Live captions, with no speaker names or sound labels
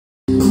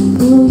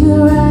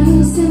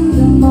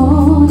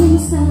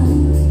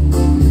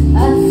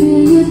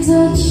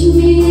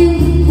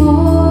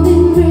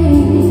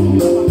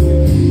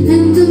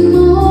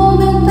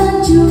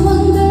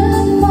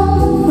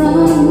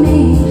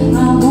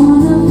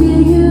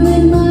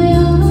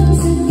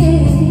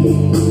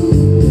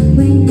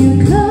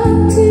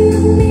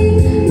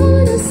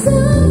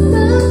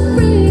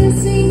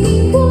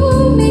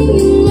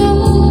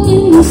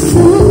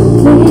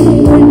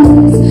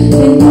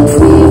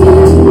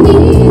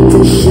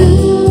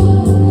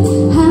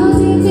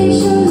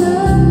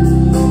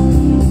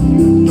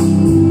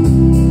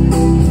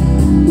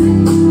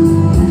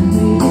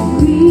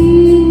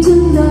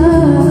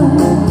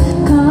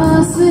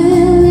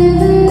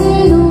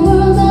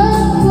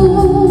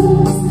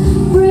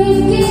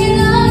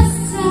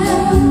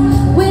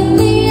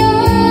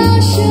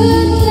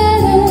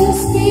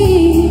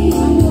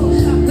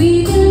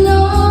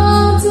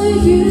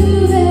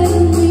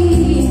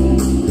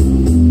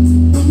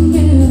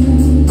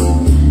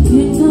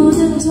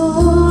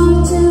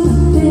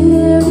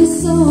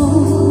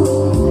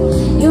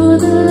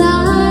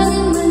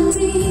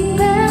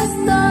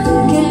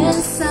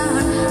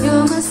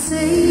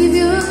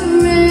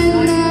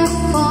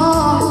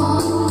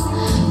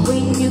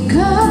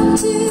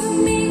to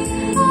me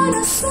on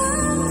a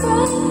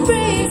sunrise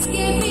breeze.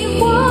 Give me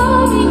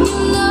warm in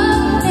your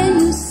love and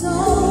your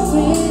soul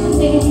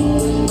breathing.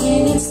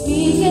 And it's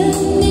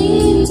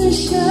beginning to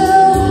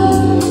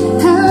show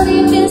how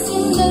deep is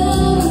in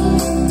love.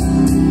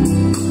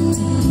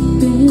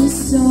 Been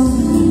so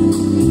long,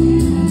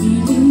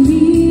 leaving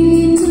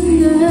me to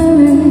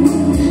learn.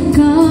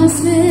 'Cause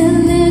we're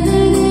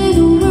living in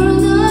a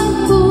world of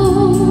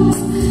fools,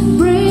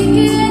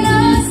 breaking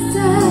us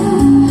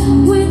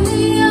down when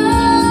the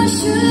earth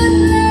should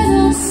let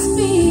us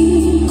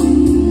be.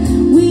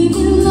 We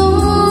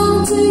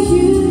belong to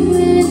you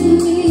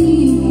and me.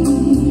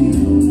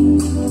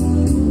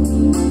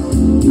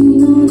 You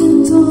know the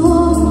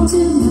door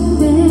to my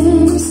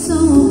very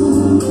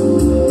soul.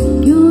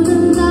 You're the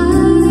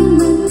light in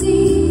the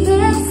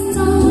deepest,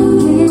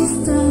 darkest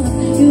dark.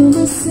 You're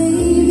the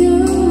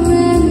savior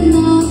and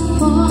not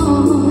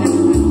fall.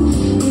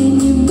 And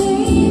you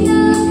may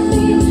not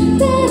think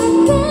that I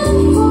can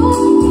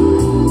fall.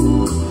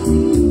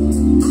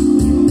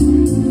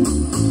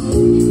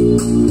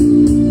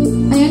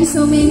 Ayan,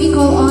 so may we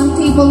call on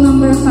table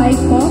number 5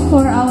 po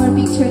for our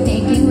picture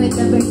taking with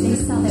the birthday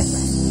celebrant.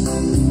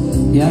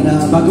 Yan,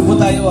 bago po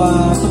tayo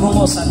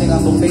tumungo sa ating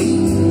buffet,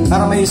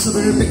 para may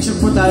souvenir picture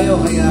po tayo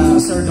kay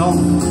Sir Dong.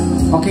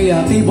 Okay,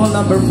 table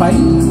number 5.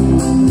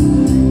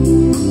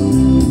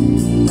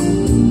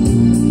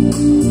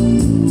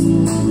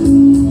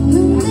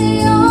 When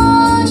the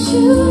earth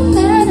should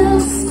let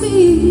us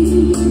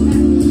be,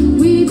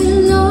 we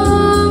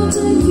belong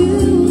to you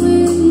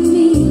and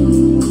me.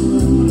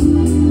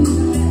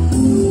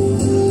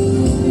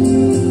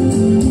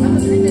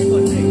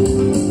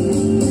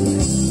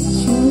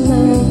 Your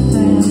love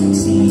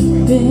fancy,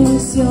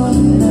 is your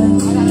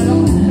love,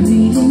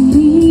 leading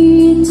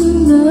me to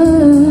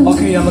love.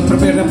 Okay,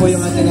 mag-prepare na po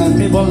yung ating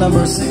table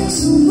number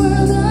 6.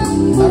 World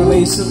of Para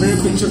may souvenir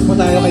picture po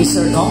tayo kay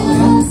Sir Dong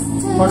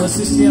for the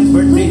 60th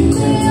birthday.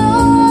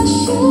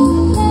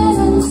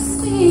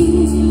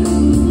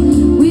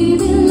 we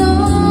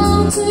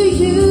belong to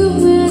you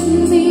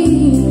and me.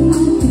 I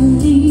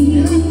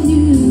believe in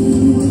you.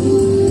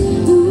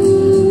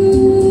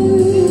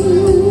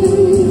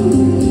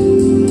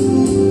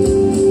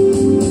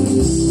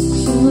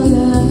 Your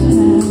love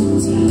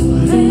hands,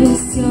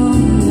 is your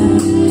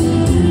love,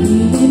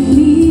 leading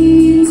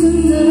me to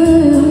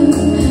love.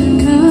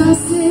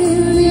 'Cause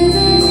we're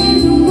living in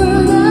a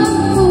world of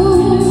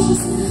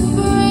fools,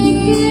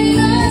 breaking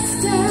us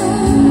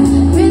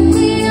down when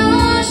the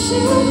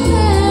ocean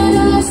let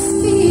us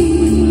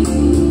be.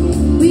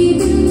 We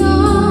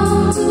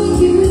belong to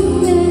you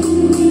and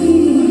me.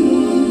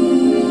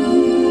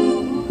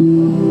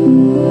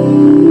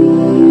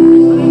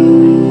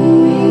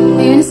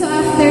 Ayan, so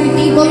after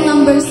table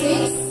number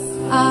 6,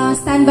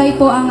 standby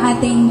po ang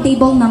ating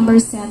table number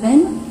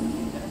 7.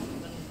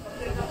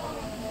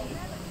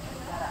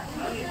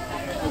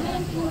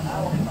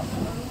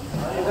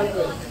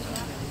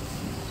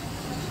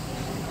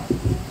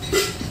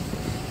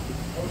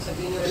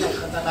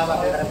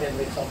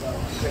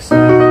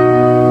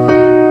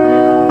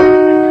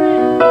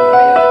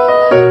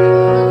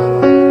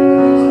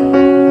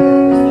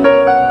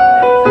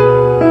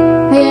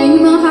 Ayan,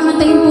 yung mga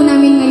kakantayin po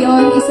namin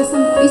ngayon, isa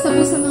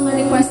po sa mga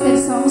requested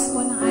songs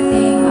po ng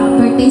ating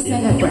birthday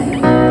celebrant.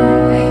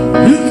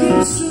 Looking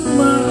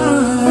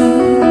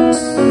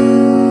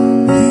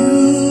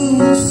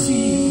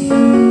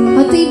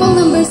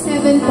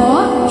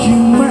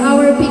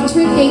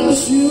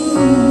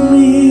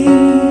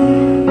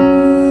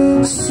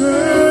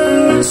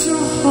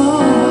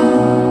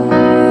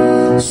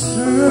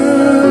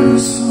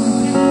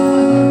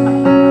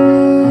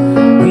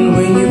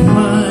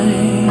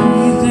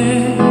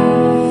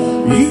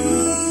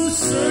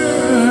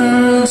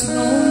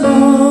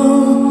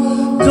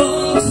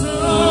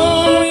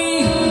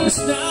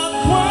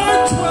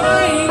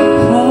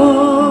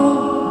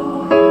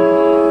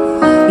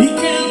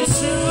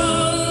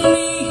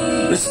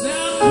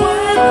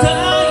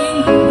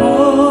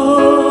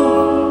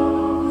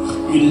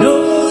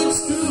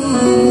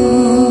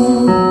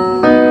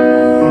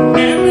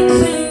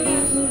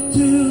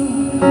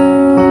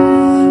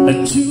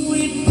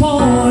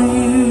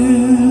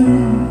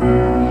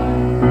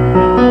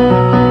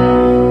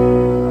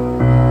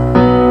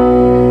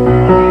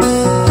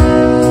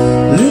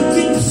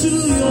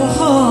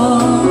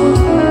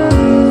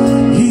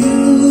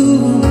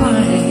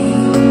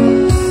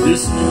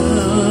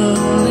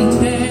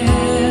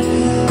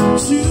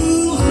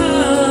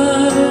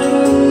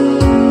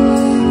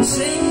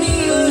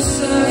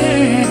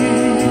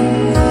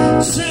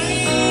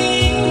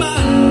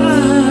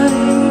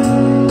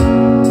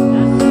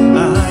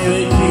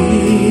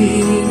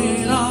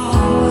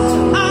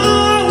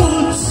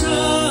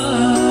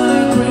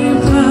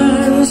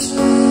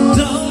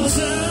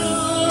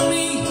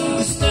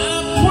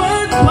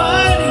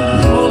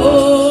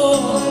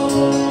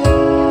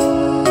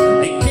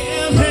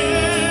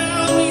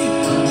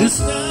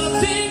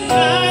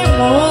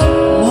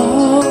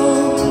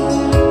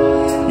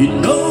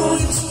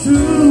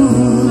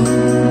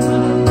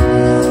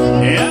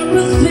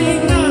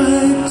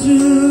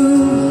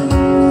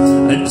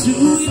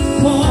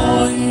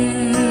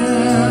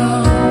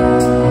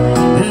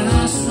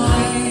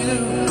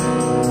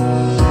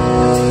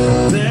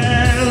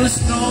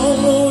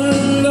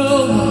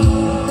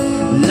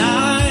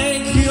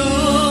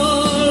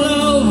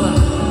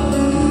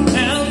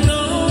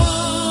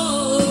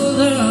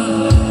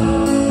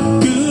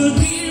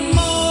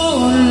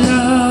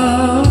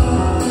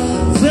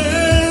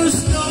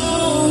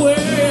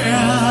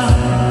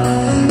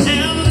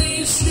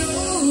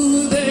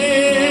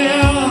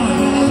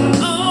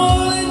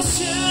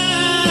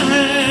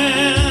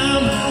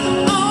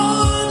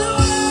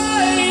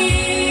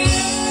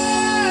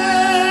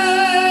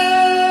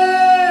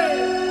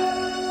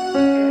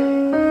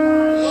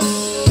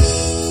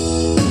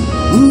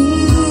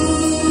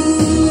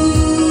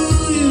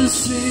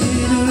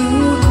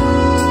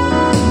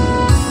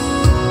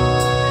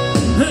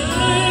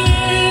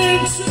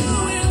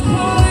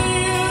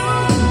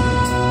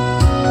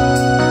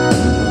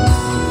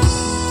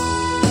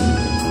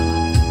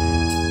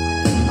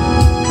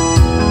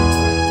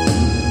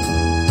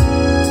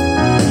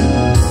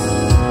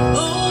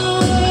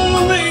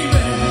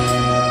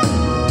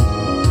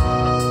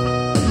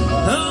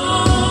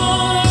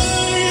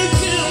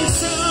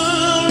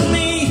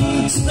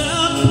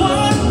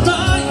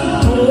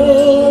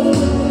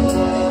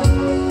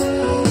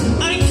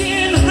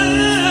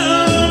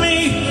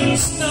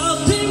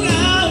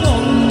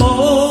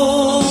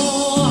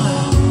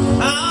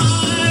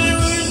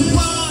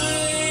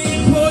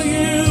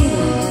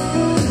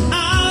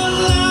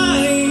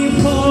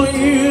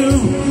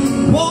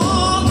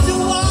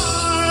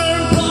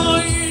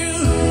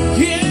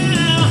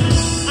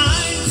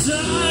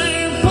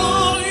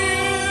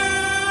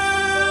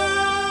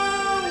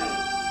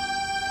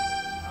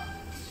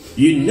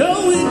You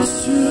know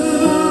it's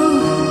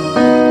true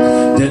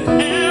that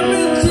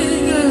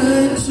everything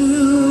I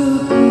do,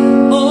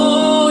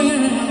 oh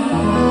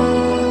yeah,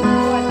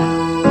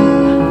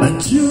 I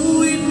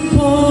do it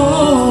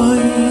for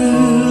you.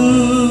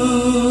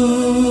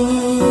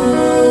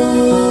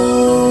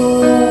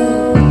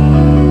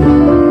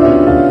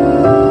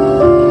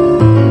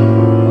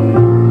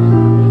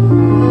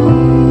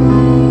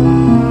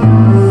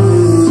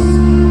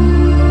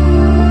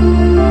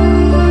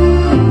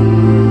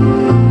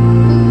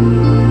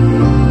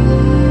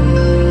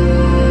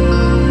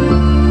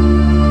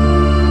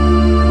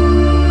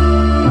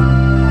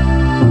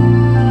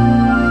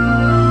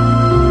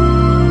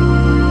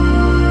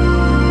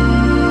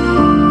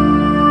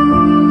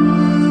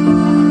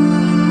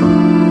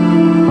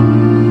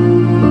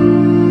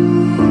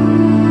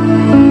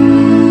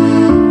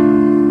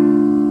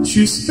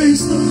 She's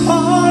faced the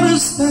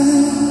hardest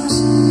times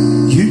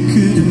you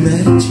could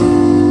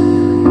imagine,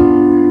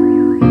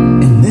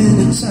 and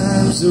many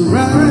times her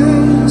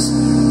eyes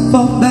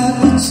fall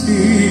back with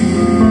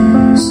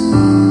tears.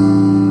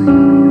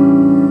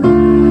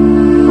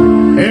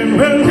 And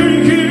when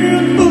her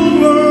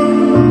beautiful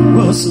world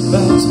was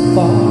about to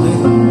fall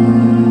in,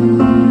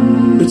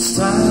 it's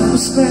time to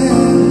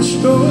stand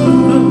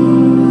shoulder,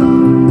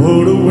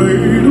 put away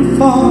the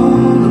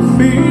fall of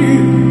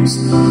fears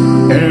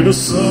and the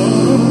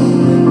sorrow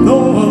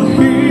no one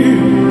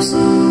hears,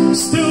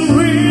 still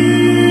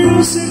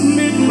rings in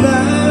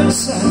midnight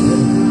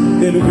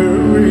silence in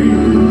her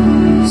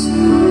ears.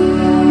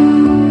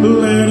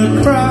 Let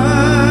her cry,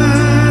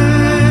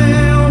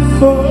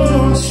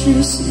 for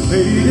she's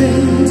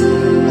fading.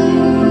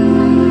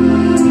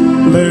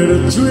 Let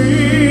her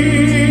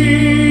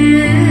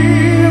dream,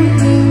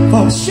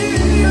 for she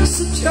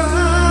is a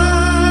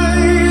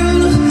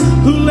child.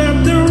 Let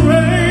the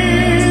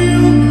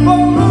rain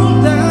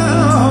fall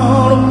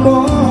down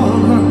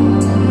upon her.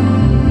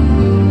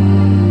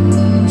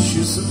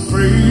 She's a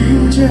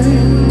free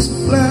James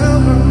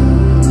flower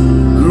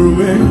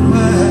growing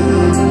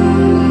wild.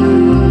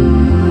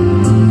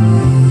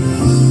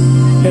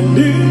 And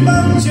if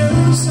I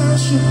just I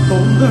should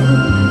hold her,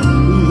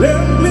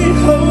 let me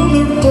hold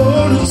her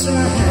for the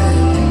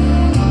time.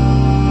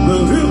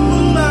 But if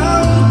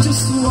allowed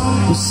just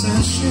one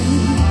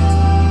possession,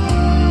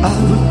 I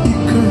would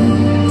pick her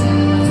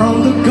from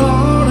the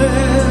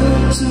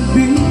garden to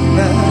be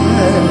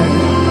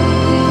mine.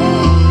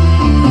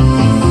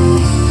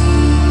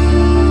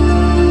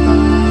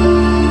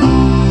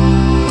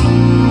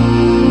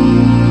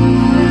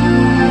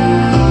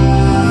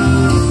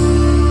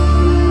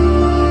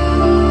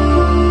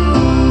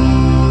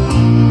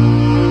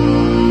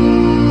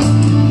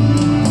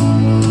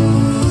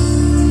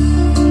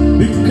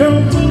 Be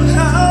careful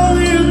how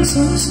you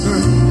touch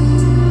her,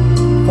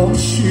 or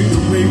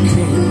she'll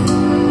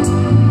awaken.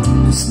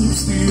 This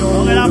is the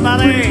only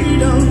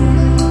freedom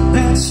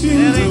that she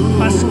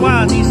knows.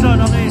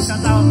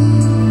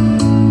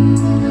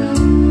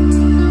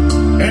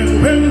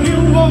 And when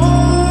you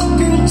walk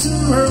into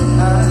her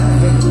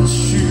eyes,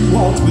 she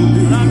won't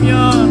believe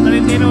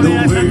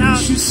the way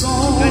she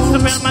saw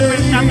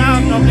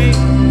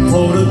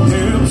for the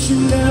depth she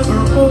never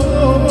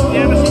owed.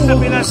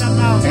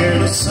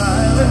 And the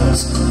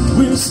silence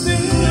will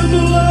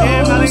still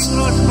lost. The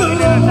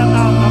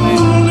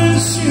only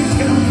she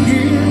can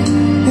hear,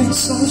 and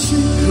so she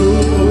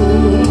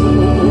goes.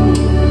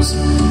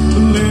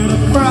 Let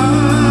her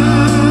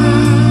cry,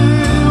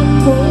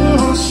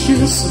 for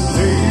she's a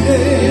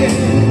lady.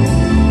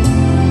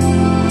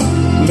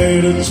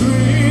 Let her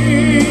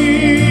dream,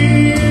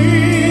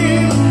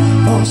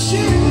 for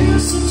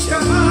she's a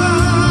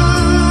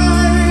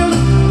child.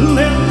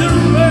 Let the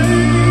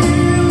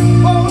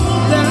rain fall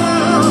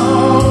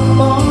down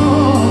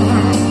upon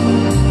her.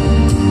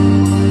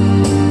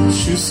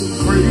 She's a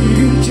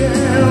free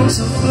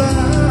gentle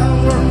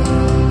flower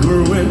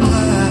growing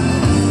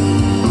wild.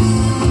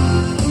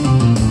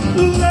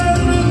 Let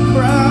her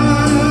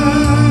cry,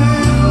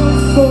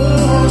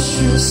 for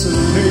she's a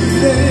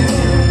lady.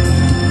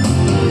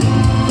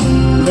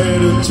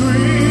 Let her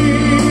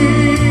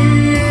dream,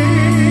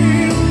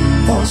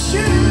 for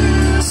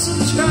she's a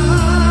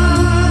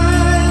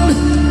child.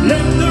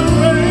 Let the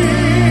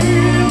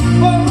rain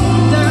fall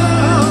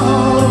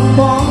down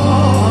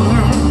upon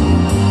her.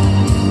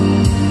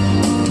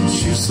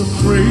 She's a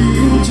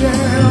free,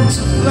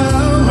 gentle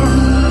flower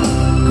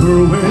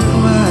growing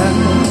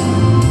wild.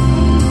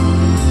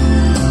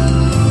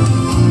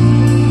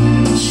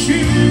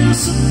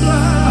 She's a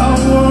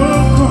flower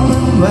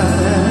growing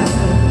wild.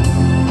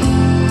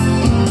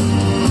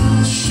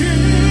 She's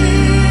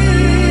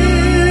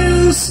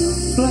a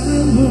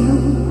flower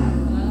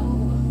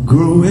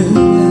growing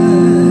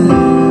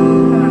wild.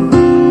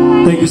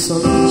 Thank you so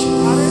much.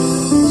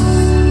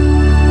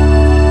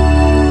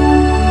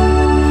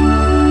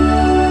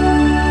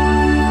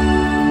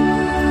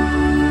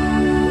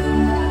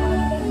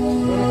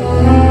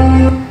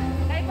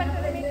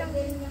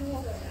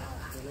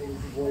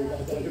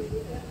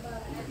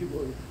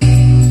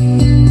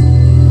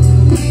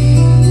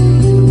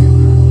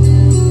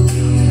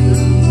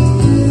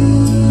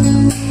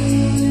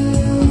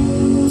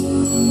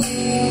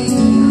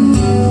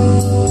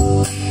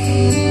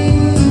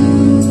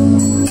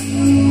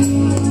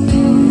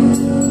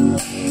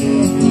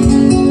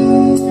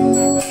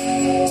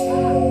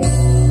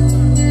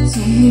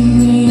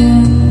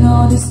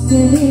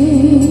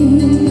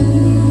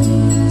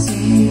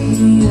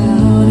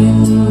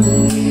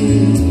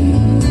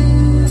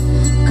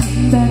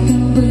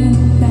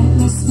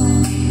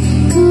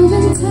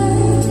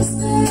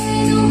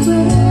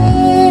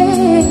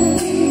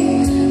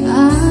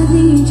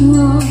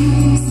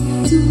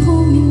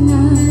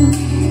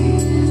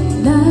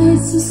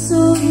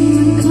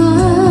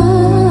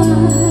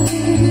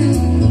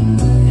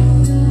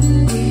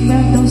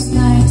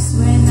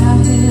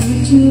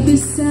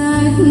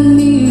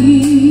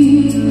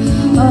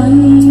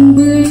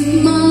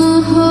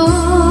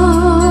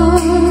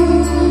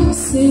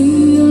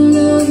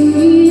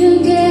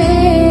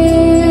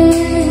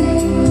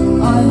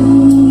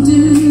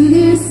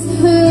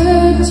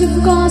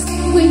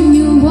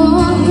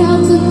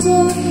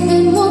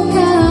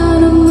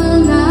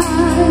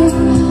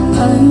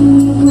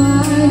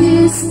 uncried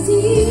his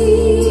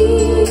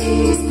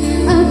tears.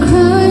 I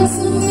cried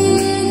so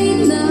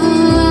many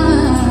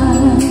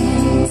nights,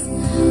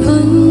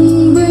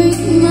 unbreak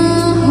my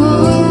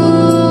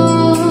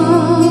heart.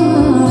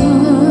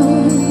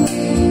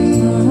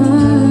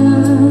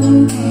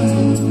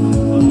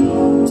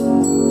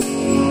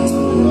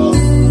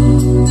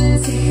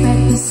 Take back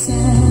the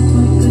sad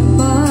word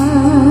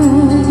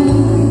goodbye,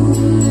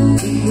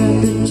 grab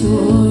the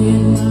joy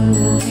in my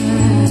life.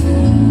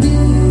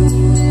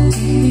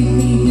 Leave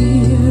me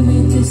here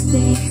with this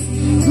day,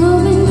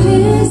 loving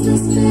is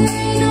this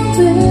pain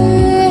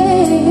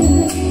away.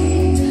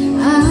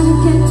 I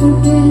can't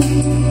forget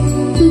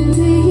the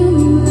day you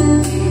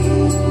left.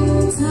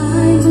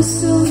 Time was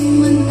so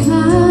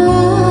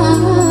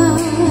unkind,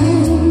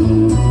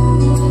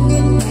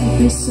 and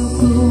life is so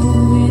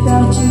cold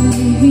without you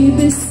here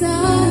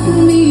beside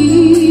me.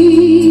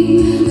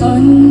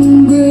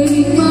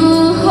 Unbreak my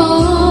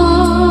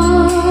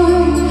heart,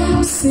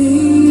 say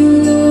you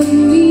love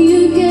me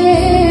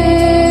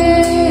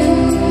again.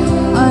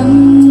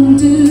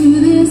 Undo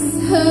this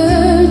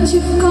hurt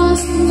you've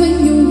caused when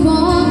you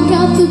walk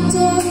out the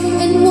door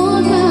and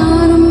walk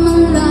out of my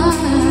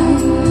life.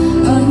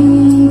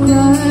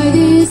 Uncried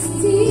is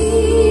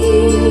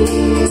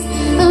tears,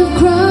 I've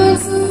cried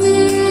so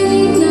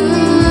many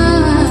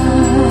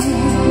nights.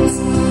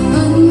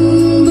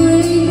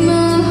 Unbreak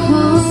my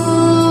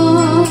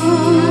heart.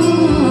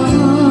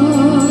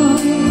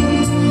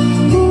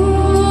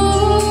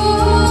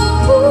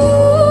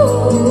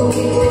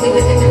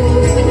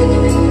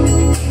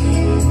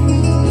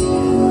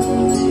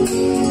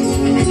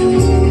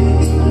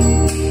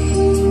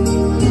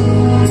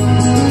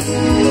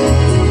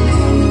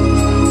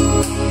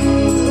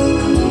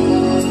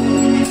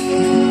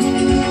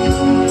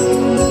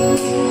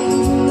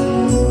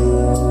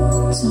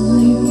 Don't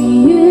leave me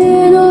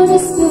in on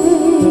this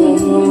day.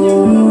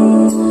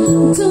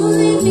 Don't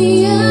leave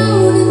me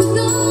out in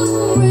the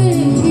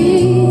rain.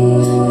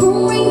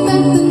 Bring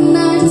back the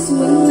nights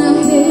when I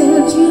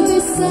held you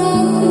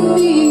beside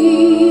me.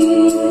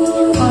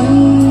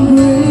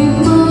 Unbreak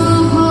my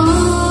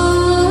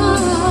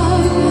heart,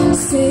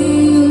 say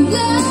you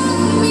love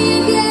me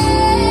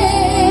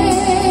again.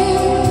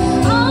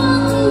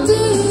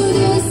 Undo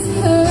this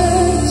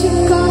hurt you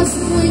caused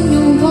when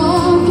you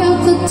walk out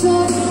the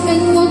door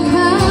and walk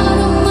out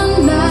of my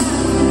life.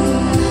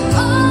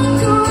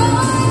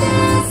 Uncried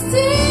as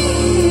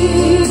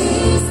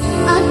tears,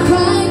 I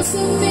cried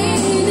so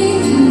many,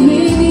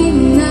 many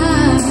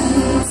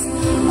nights.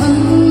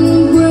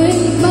 Unbreak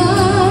my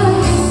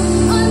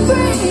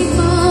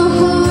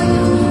heart,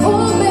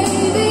 oh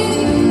baby,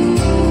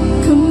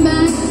 come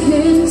back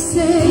and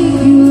say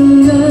you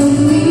love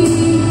me.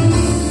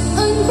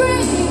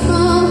 Unbreak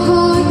my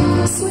heart,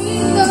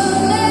 sweet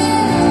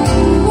darling,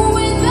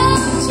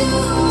 without you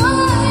I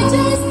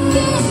just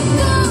can't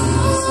go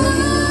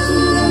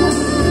on.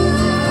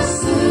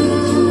 Say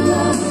you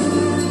love me,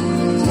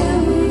 tell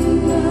me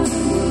you love me,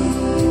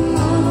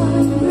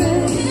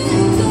 unbreak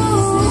and go.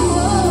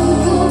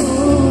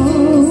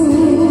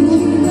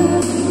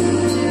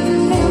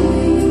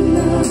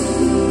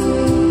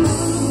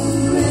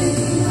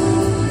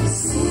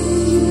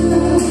 Say you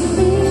love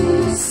me,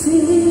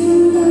 say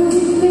you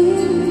love me,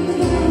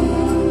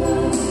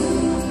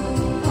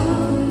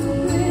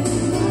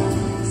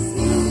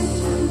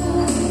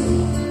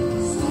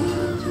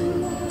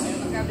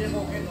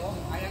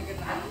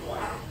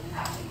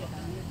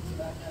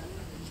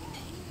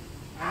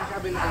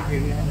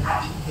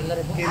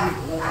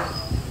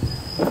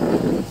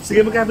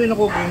 Sige, magkabi na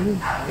ko kayo.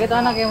 Kita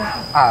anak yung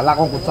Ala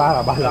kong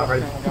kutsara, bahala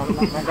kayo.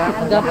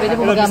 pwede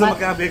mo Wala gusto magamat.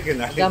 magkabi ka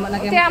na. Gamat na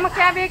kayo. Kaya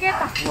magkabi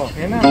kita.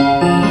 Okay na.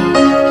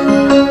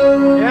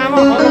 Kaya mo,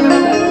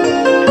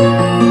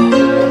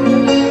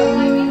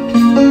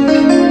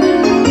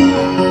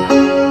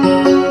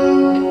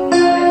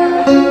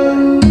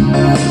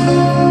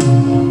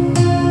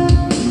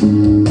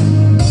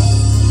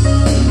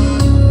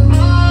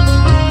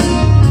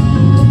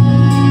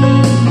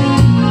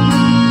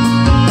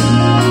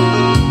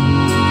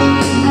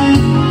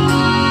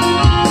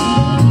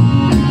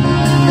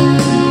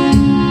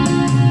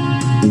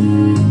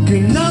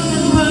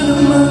 Kailangan ba na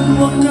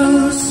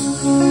magwakas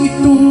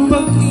itong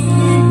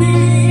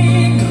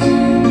pag-ibig?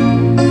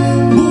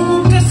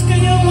 Bukas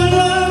kaya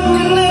walang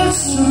wala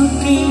sa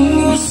aking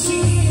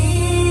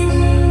isip.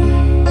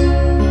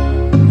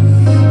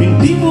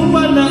 Hindi mo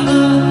ba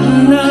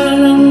naaalala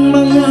ang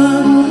mga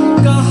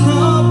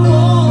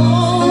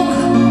kahapon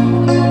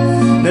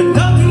na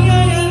dati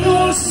ay ano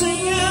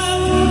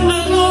sayang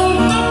anong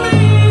tamis?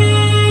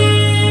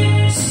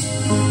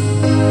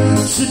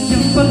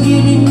 Sadyang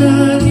pag-ibig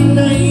natin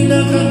ay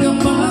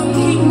nakagamang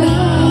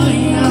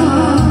hinaya,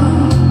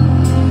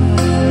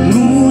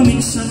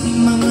 ngunit sa ating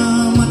mga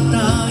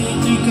mata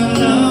ito'y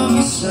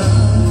kalabisa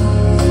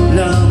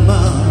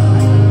lamang.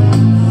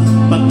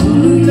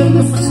 Patuloy lang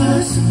na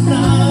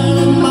masasaktan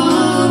ang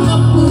mga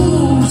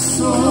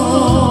puso.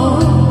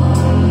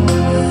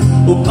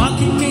 O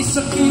bakit kay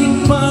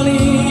sakit pa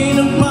rin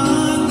ang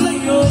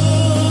paglayo?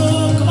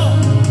 Come on!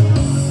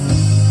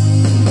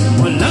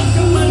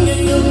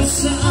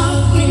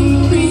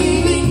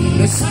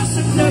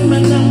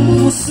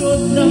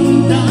 pusot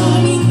ng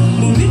daming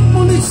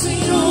ngunit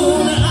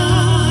sa'yo na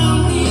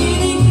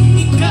aaminin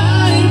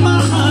ika'y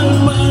mahal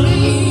pa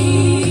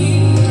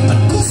rin.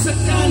 At kung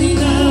sakali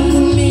na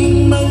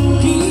muling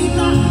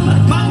magkita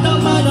at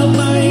madama na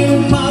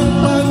mayroon pang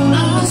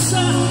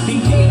pag-asa,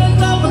 hindi na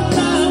dapat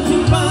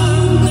natin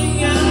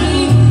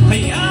pantayain,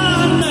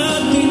 hayaan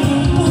natin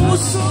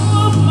puso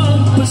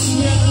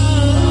magpasya.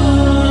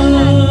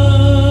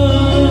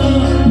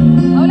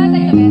 Wala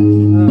tayo na, Ben?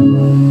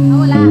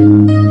 Wala.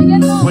 Bigyan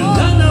mo.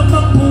 Wala na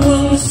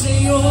mapuwang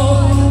sa'yo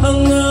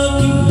ang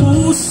aking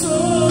puso.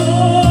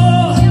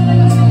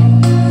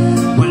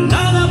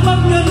 Wala na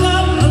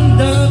pagganap ang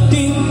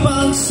dating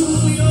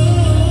pagsuyo.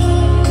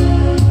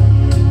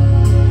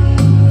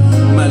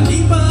 Mali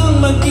ba ang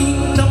maging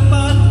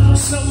tapat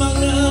sa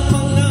mga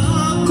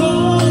pangako?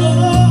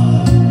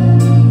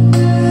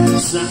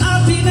 Sa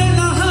atin ay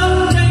lahat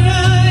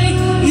kaya'y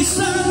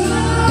isang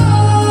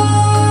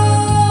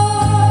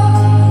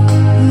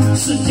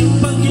sadyang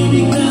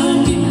pag-ibig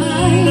natin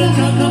ay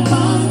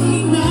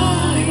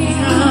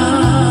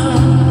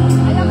nakakapanghinayang.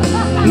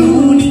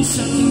 Ngunit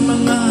sa ating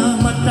mga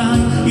mata,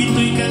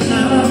 ito'y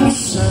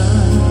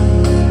kalamisan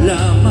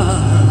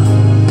lamang.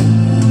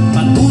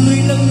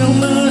 Patuloy lang na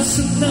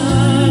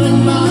masaktan ang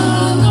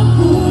mga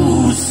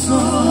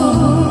puso.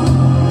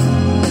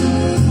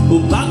 O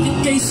bakit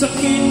kay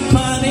sakit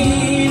pa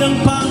rin ang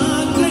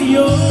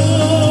paglayo?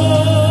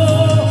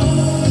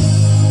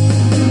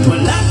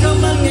 Wala ka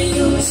man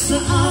ngayon sa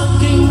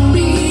aking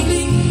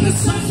piling,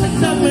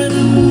 nasasaktan ka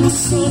ng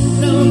pusot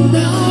ng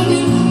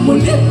daming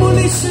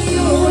muli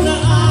sa'yo na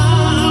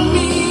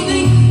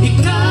aaminin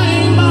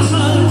ika'y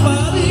mahal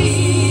pa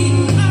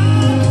rin.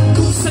 At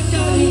kung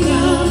sakali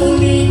na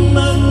muling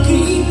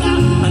magkita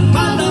at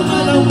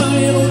madama na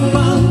mayroon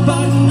pang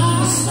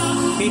pag-asa,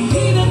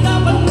 hindi na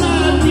dapat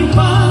natin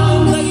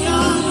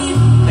pantayain,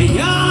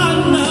 hayaan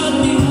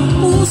natin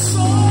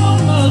puso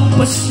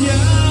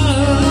magpasya.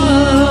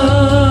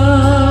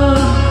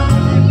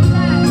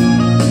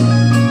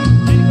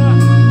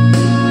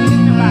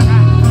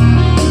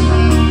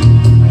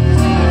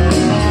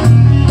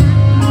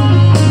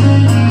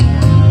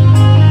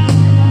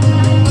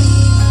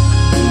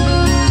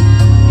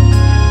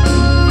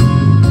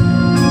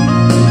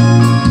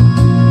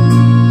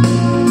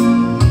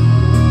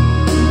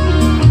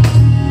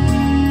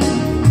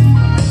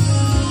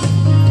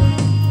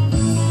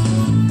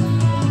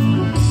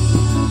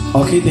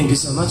 Okay, thank you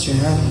so much.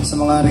 Sa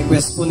mga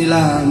request po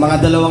nila, mga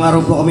 2 araw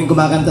po kaming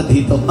kumakanta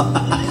dito.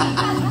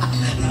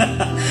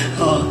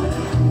 Oh.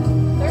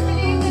 Sir,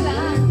 piliin nila.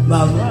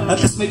 Ma'am,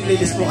 at least may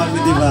playlist po kami,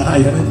 di ba?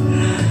 Ayun.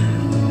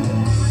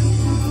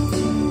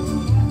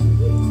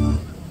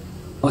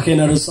 Okay,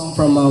 another song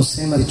from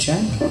Jose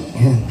Marichan.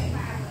 Ayan.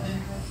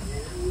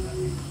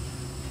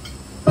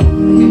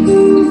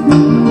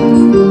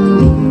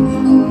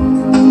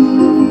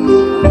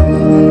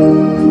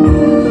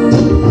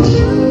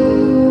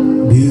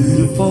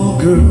 Beautiful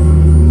girl,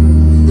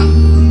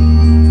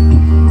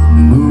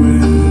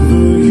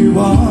 wherever you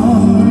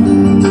are,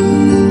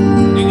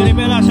 Ingrid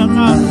Bella, shout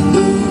out.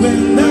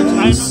 when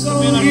I Ay,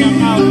 saw Bella, shout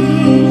out.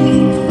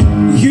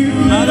 you,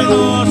 Lalo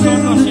ko,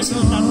 Soto,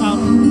 Sipo, shout out.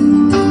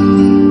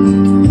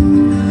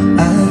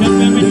 I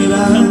knew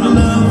that I'd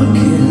love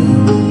again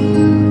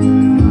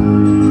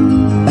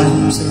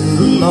after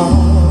a long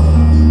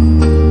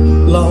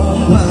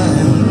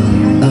while.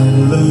 I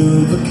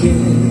love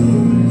again.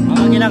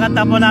 Mga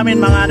kinakanta po namin,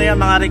 mga ano yan,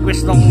 mga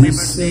request ng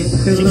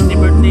 60th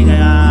birthday,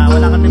 kaya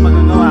wala kami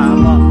magagawa.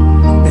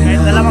 Kahit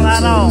 2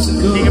 araw,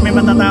 hindi kami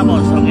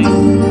matatapos, okay?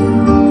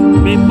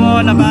 Bimbo,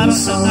 Navarro,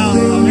 shout out,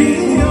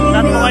 okay?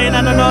 Lahat po kayo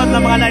nanonood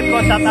ng mga live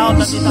ko, shout out,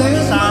 nandito kami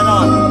sa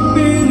ano,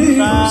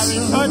 sa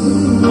resort,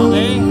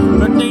 okay?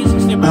 Birthday,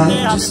 60th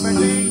birthday, happy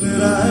birthday,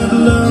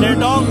 Sir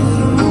Dong,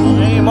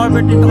 okay? More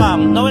birthday to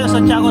come. Noel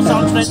Santiago,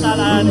 Sounds Rental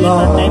and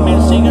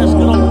Entertainment Singers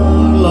Group.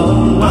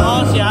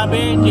 Ako, si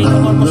Abe,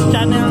 Jayson Corpuz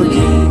Channel.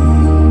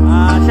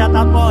 Shout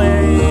out po,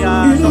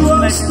 subscribe yung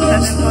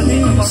channel ko,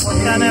 Jayson Corpuz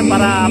Channel,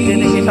 para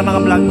update kayo sa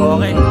mga vlog ko,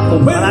 okay?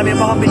 Marami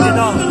po akong video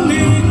doon.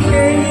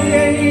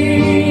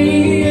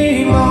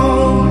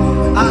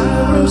 I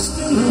was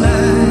the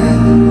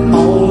night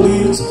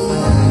only to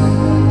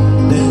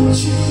find that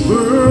you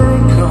were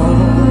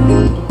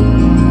gone.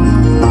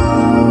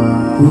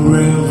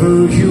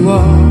 Wherever you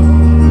are,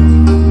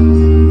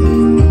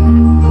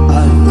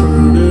 I've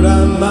heard that I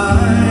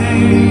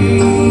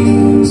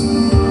might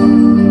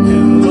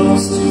have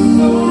lost you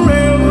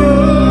forever,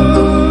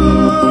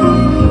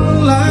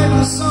 like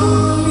a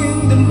song in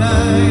the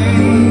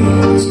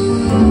night.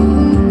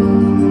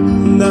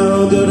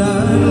 Now that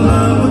I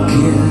love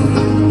again,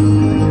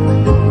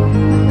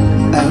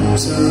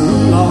 after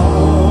a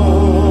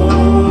long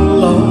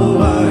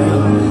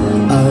while,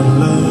 I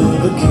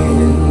love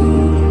again.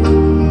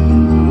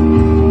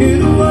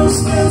 It was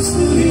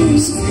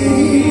destiny's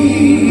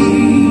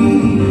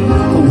game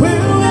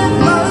when it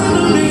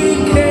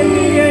finally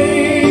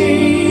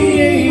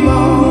came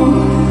on.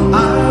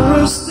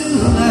 I was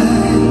still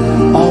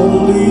alive,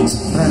 only to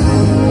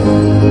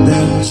find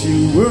that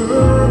you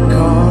were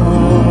gone.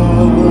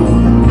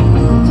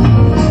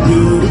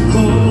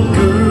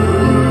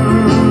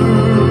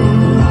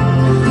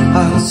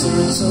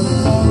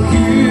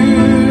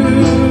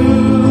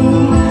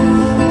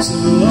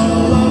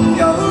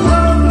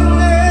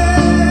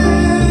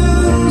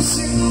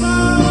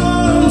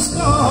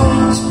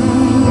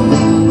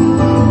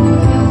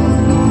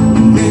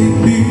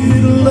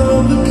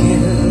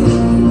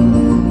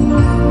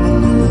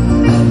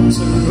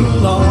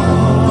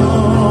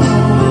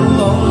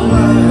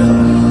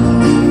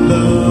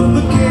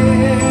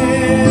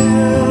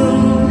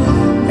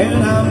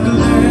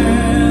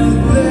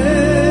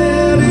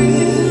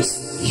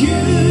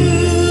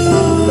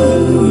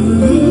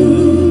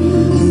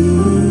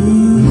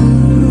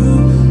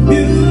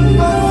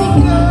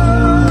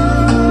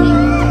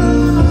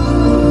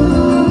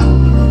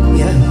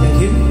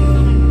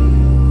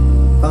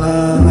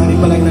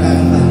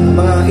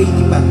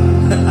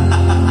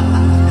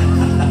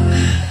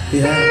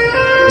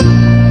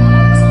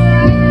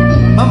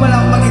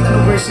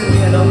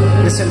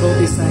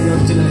 Yes, tayo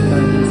original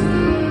tayo.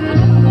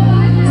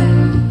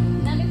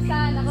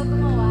 Naliksan, ako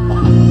gumawa.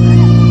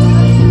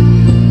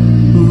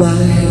 My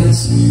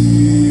hands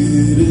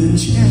didn't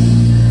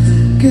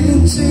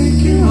can't take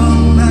you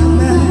on my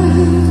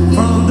mind.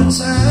 From the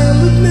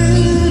time that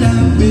minute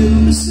I've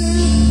been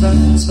missing that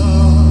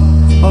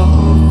thought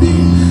of you.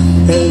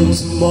 And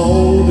the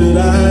more that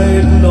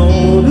I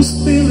know this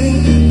feeling,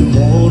 the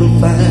more to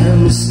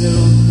find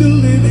myself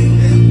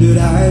believing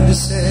that I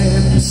just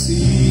have to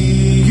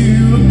see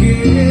you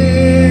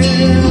again.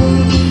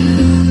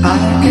 I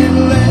can't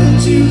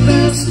let you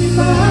pass me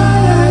by,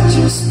 I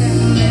just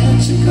can't let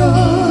you go.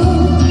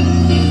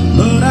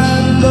 But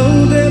I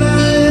know that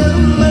I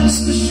am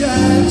much too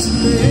shy to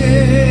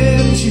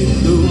let you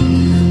know.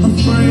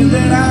 Afraid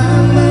that I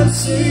might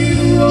say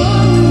the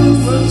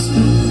wrong words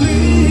to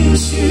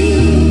please you.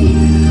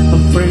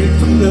 Afraid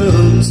for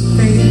love to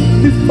fade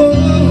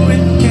before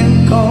it can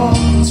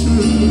come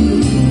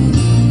true.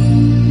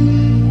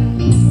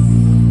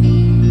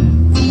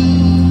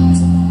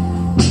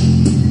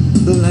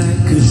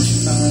 Like a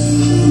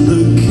child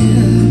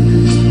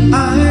again, I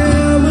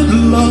am at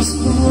lost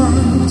for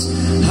words.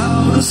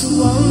 How does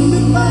one be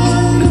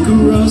mine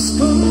across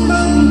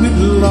combined with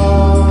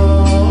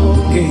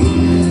longing?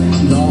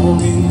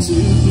 Longing to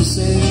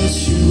possess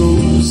you,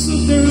 oh so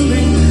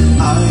darling.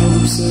 I am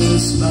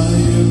obsessed by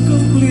you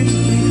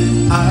completely.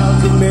 I'll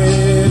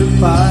commit if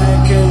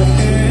I can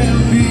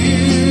have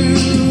you.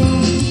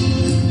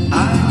 I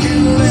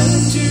can't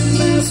let you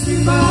pass me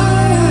by,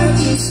 I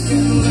just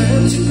can't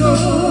let you go.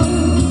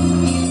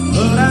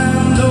 But I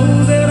know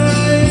that I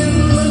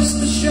am much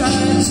too shy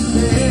to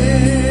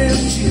let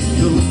you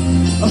go.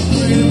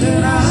 Afraid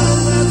that I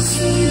might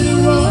say the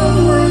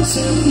wrong words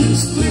and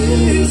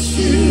displease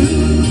you.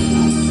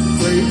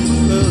 Afraid for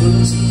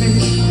love to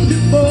fade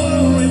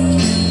before it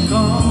can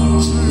come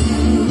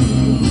true.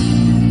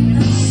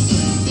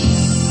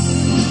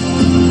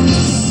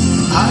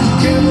 I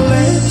can't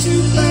let you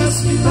pass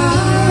me by,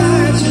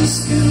 I just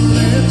can't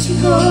let you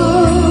go.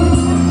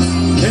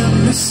 Let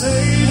me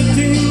say the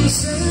things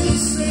and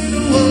say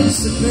the words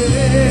that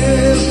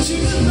let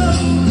you know.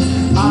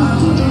 I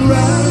would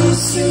rather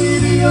say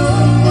the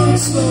old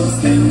ones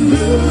love and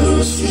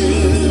lose you.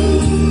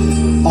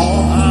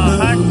 All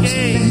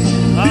Hati,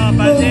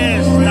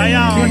 Bandis,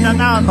 Dayaw,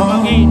 Sanat,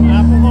 Pagi,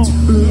 Apo ko.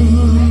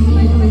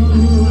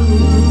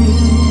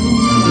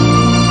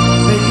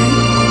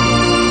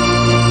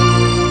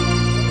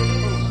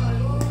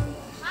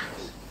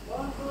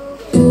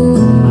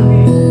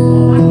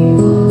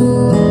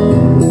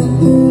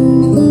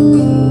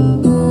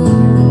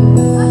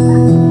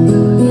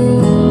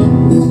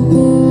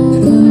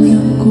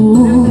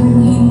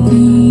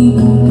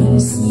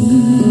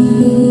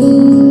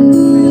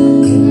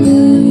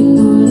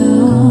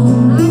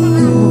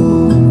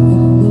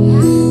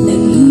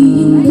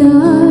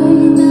 Naghihintay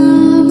na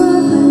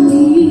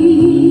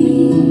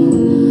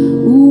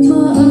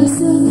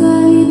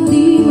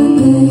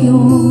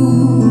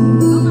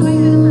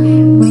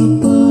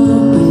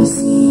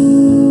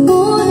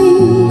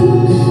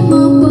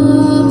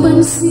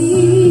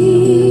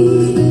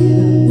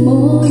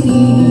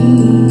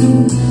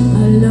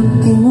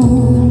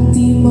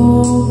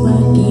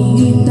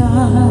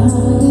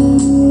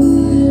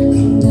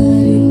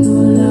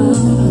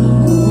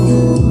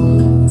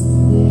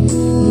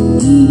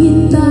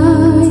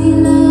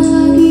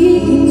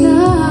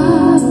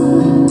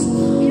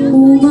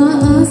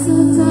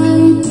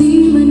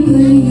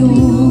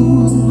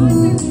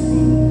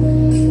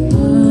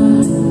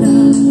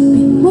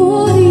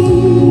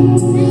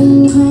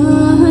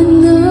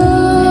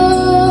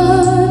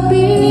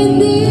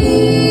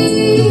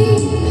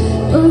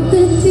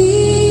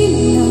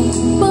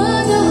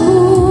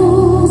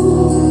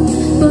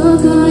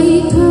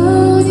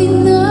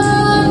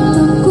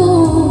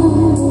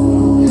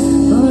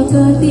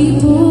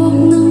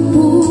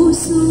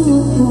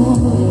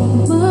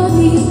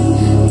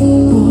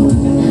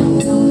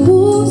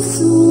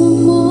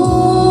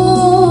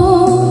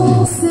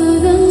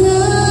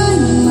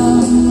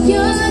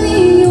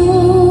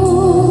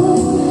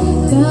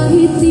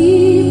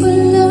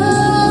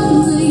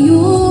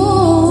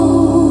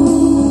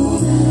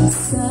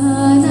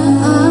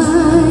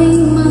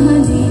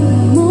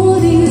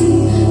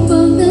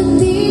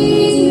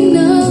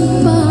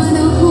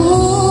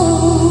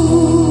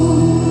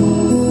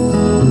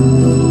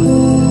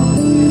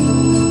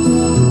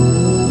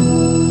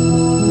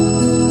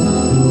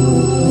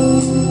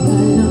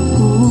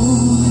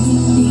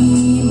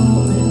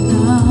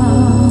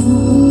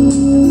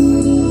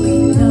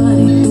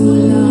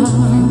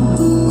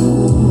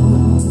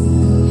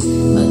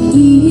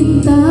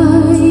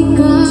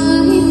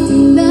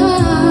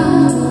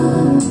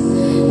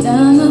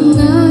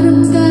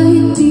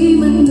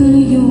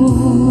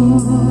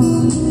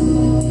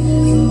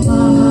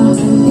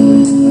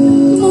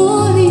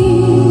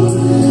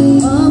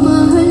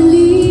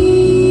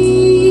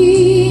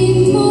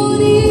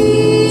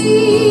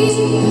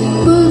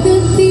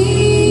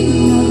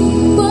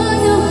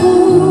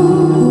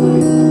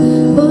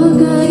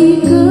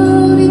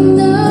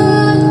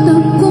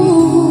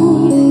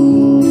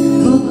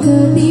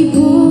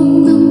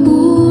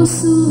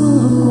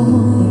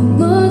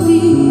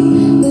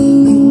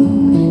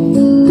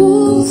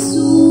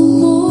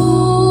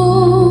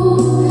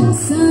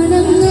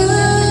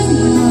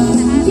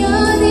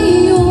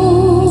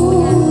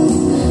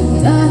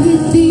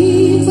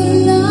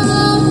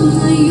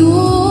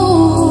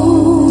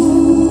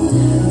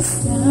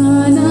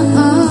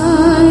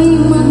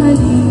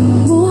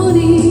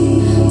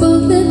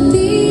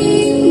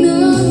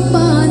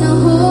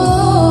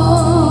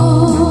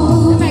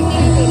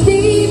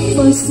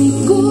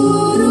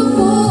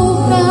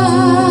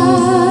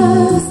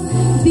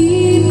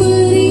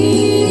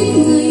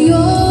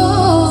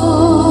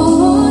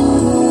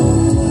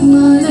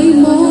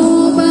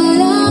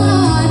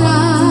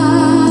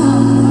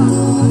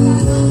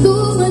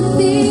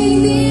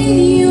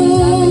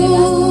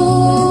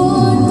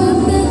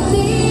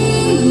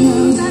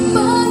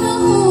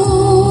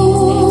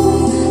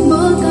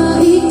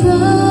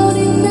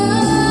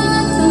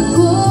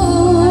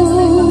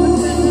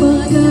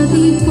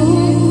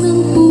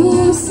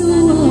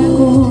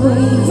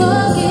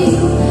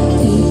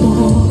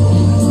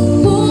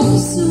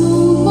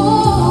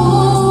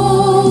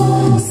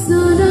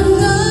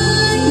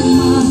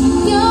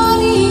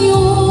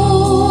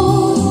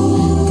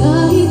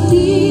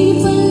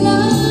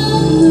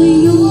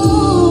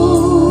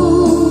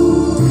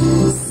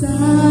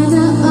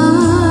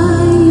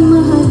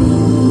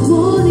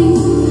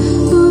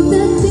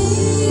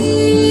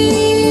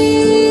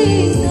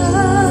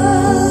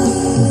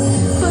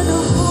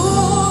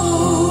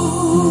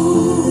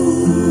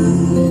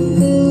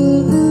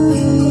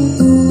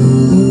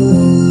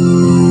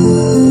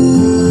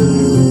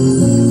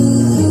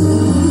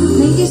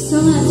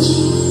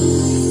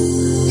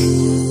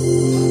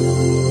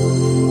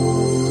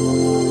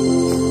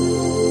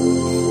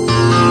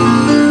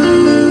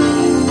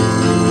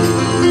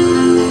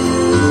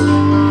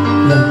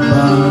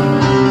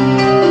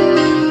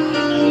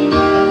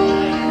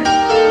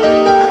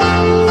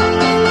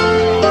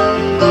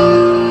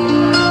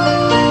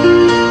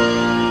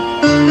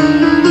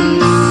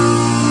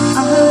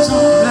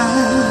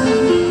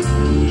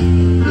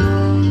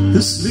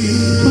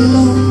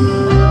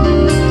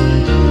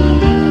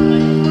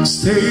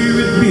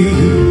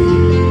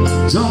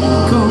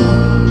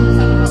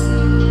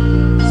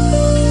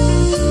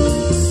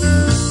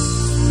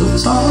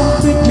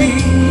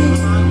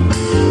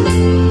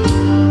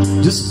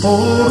for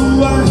a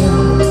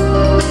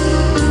while,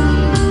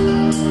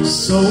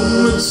 so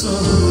it's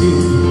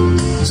okay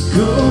to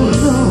go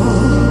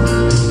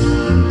along.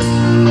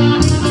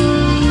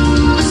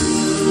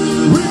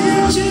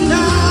 Reaching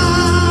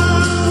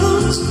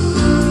out,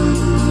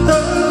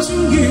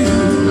 touching you,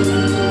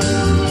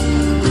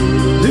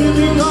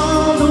 leaving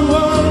all the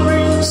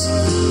worries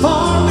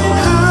far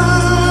behind.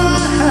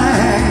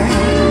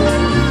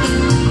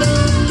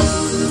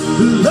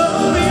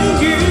 Loving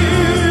you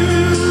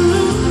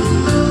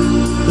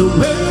the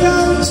way I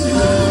do.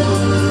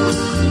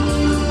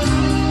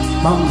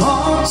 My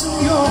heart's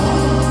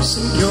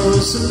and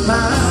yours and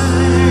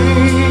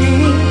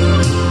mine.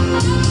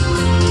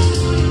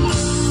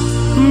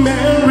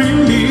 Marry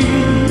me,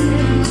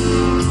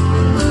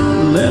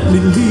 let me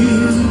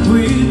live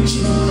with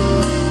you.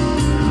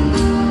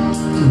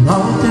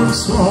 All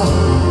things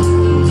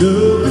wrong,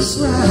 love is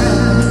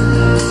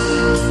right.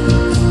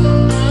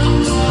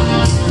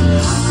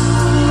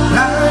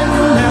 Like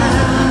an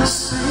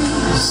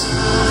answers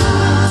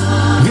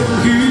in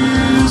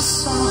His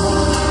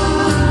song,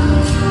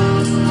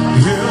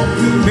 help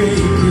me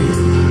make it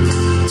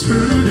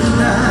through the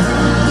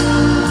night.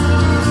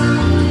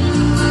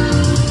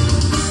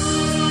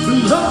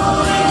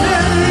 Lonely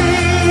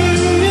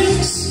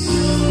days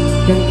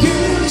can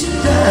get you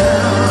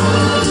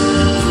down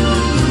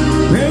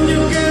when you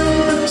get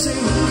the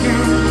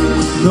thinking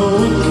no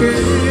one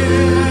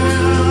cares.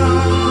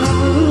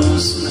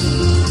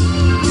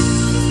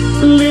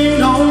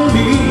 Lean on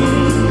me,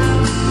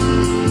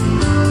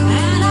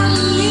 And I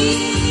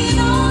lean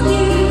on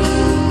you.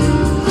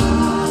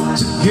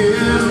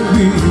 together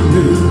we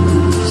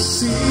will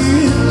see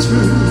it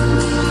through.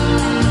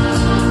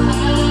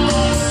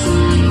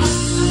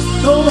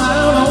 No, I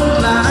don't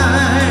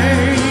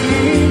like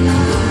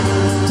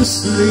to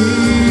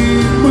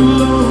sleep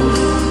alone.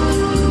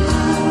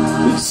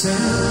 It's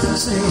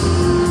everything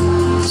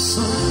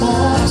some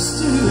folks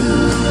do.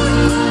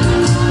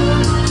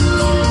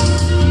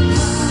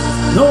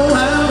 No,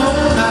 I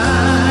don't like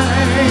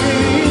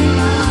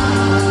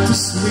to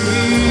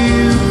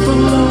sleep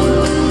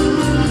alone.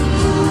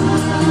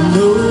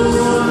 No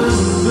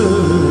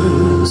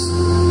others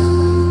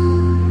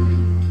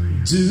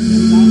do.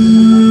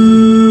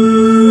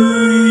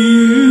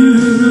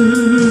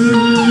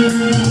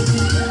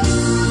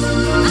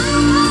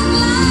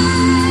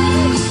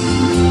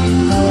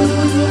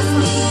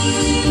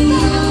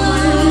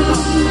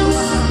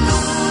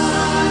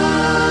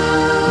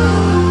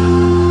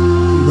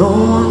 No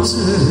one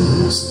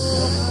says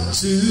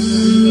to you.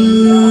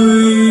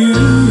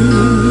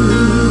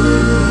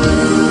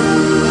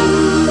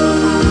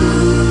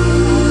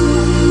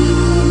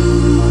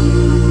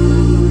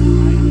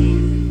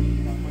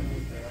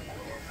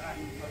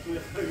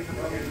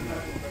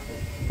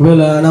 Well,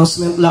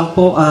 announcement lang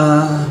po,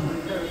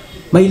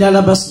 may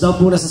lalabas daw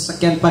po na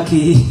sasakyan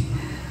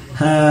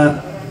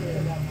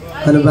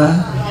ano ba?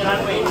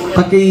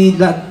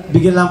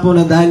 Bigyan lang po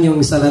ng daan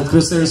yung isa Land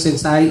Cruiser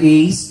since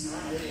IAs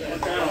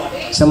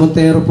sa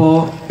Montero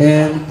po,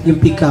 and yung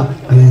pickup.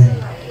 Ayan.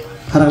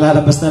 Parang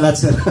lalabas na lahat,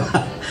 sir.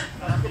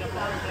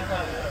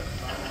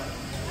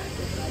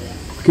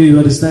 Okay,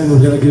 what is time?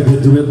 We're gonna give you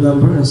a duet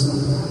number.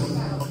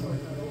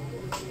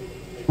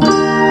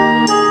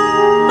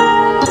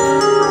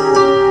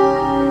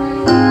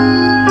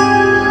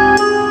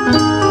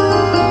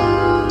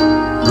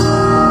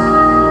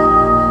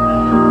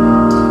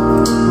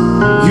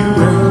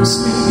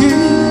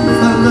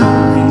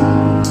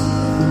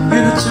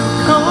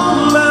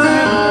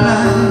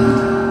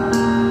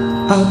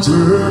 I'll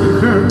turn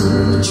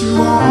hurt you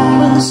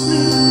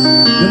honestly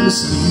and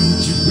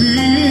mislead you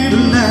with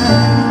a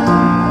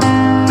lie.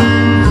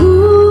 Who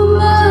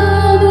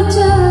might have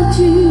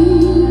judged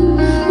you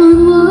on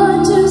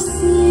what you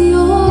say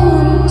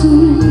or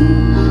do?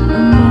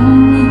 I'm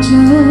only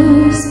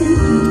just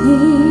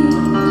beginning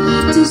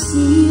to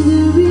see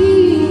the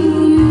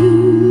real you.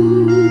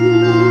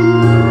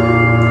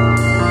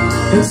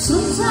 And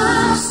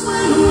sometimes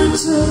when we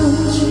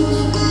touch,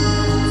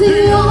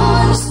 the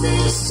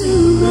honesty's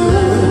too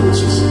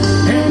much,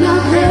 and I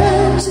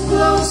had to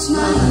close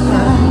my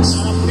eyes.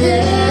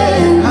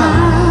 And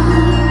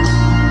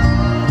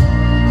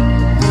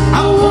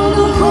I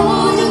wanna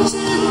hold you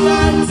till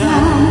I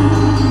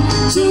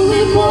die, till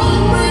we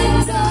won't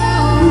break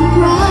down and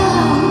cry.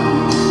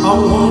 I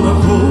wanna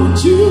hold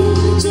you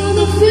Till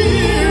the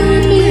fear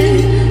in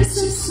me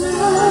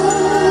subsides.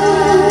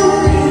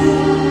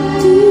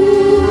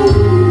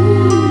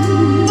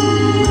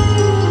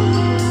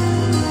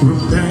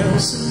 We're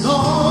dancing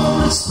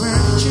on the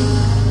scratching,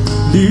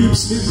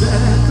 leaves me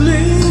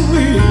battling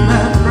with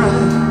my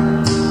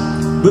pride.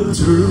 But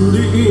through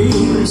the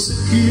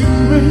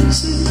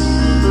insecurity,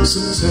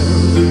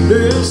 sometimes the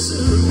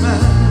lesser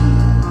mine.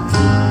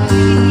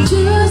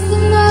 Just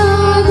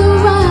another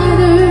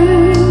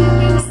rider,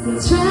 still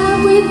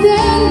trapped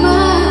within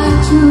my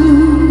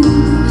truth.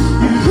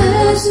 And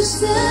there's just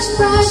such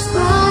bright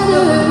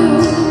spider,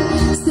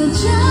 still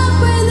trapped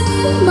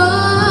within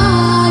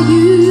my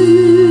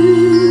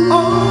youth.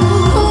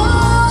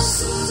 Oh,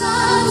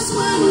 sometimes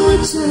when we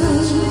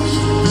touch,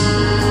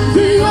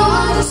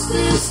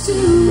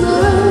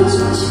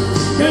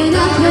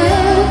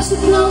 to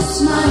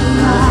close my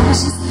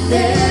eyes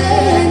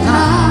and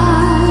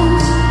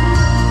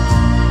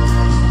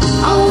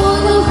I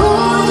wanna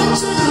hold you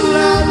till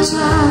that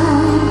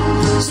time,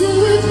 till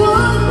we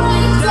both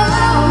break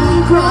down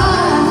and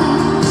cry.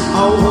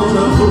 I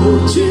wanna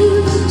hold you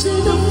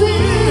till the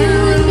fear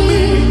in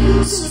me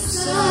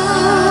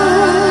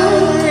subsides.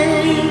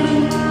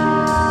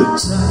 the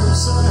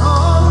times I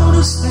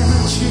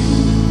understand you,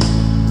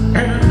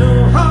 and I know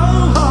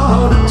how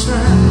hard to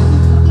try.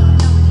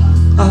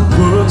 Our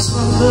words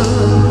are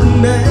lovely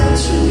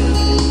magic,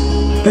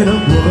 and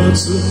our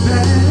words will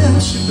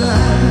pass you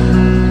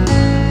by.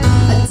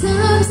 At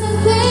times I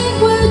think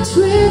we're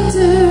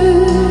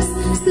drifters,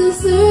 still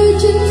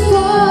searching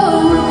for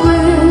a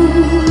friend,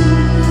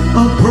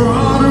 A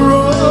brother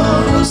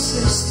or a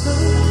sister,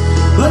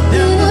 but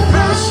then the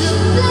passion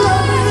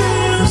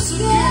lives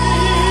again.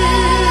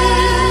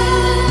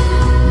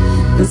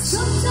 and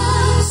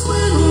sometimes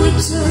when we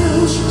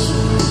touch,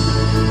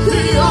 the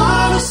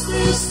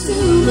honesty's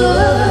too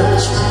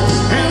much,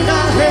 and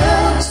I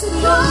have to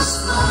close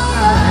my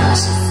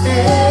eyes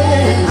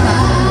and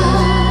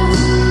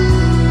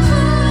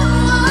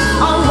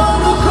I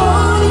wanna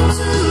hold you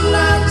till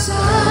that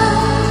time,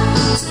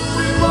 till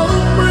we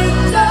both break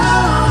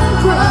down and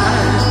cry.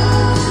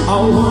 I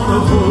wanna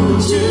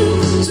hold you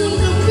till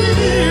the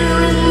fear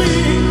in me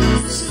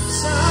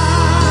subsides.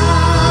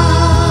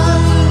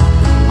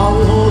 I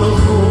wanna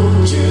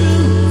hold you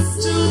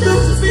till the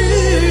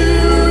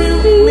fear in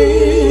me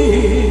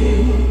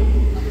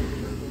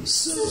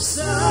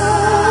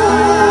subsides.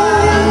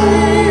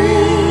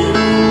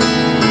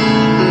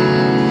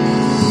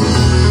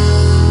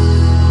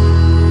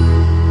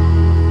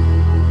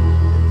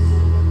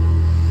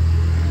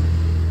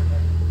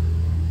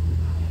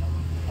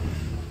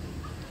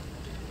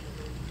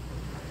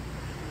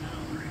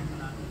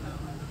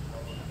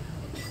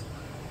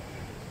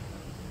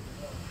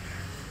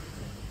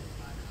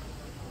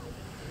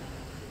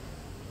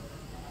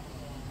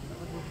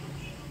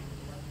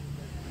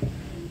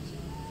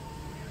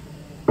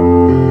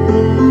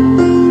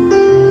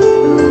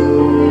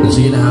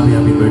 Sige na,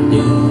 happy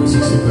birthday.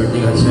 60th birthday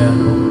ka,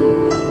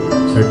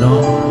 Sir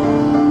Dom.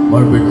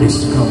 More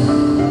birthdays to come.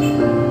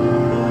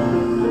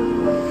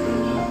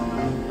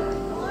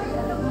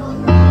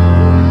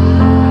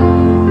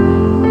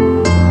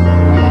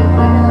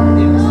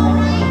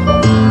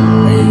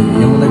 Ay,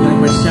 yung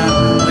nag-request siya,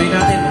 try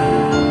natin.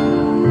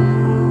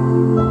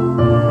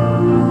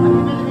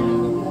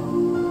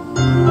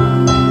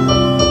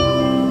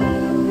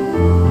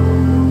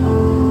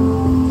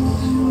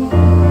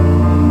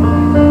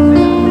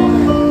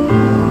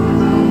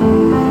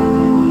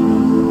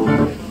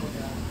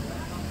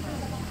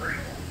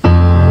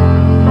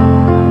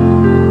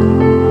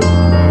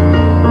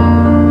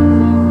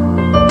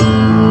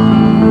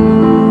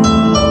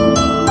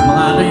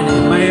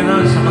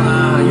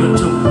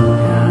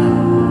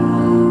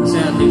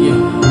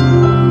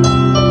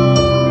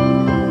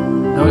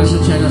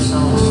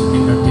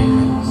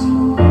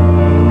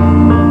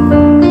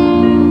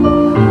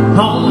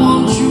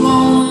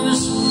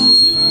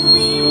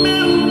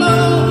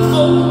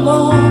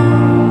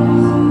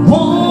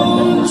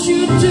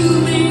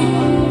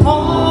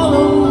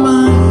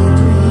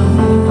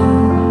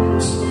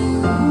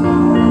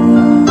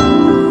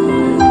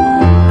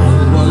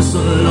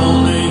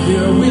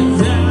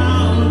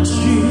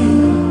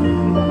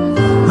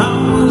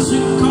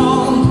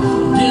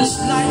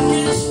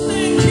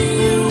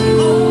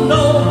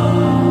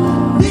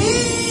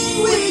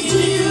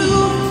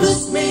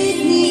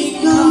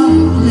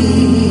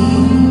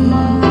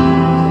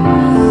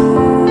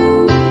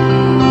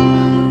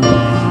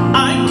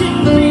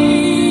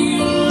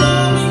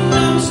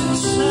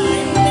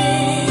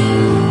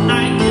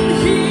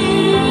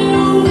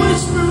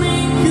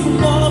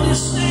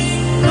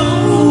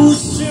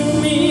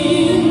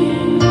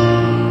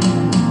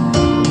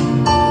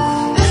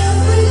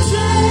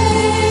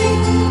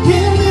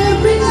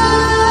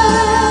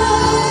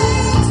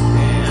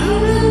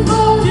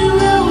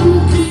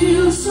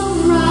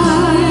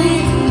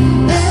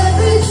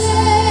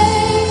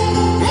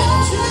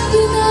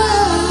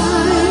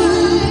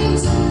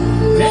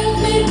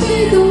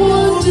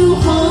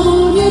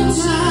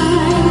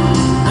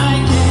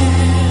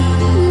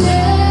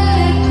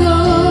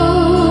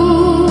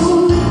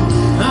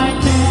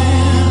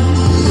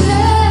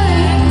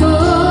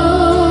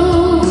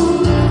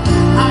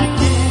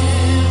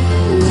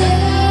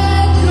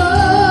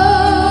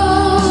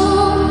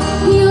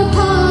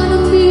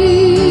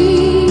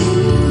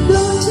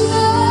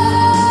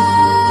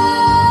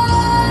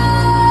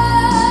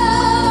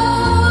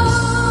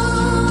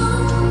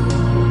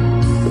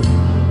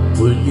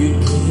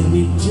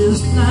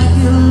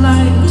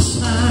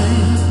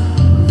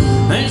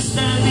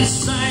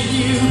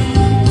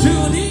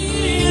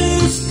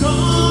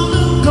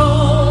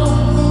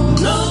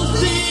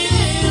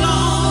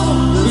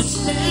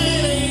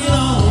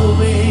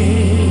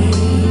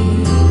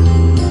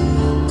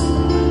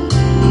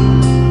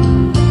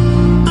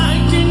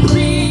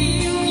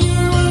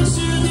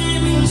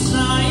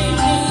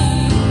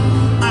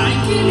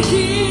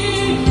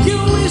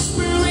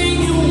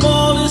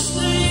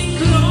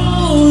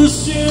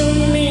 to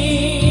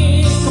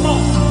me. Come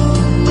on.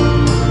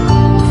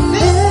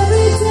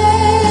 Every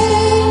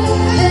day,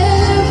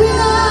 every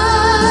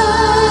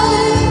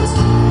night,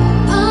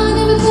 I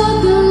never thought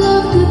the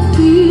love could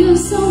feel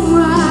so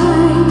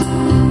right.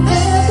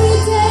 Every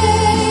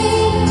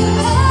day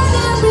and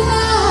every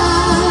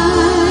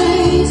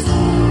night,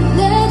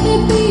 let me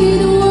be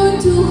the one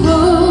to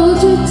hold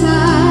you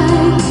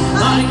tight. I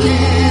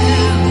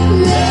can't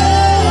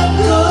Let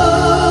go.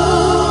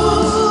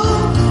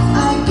 I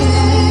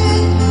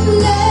can't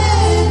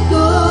let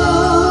go.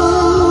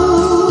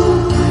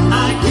 I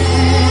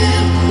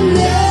can't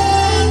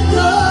Let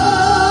go.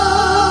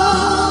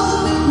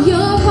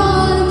 You're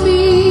part of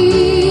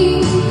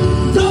me.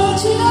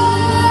 Don't you know?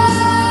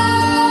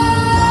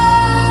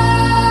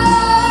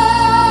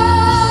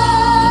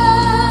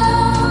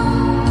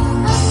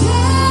 I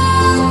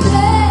can't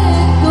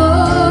let go.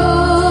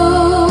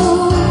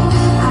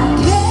 I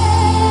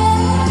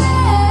can't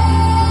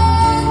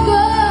let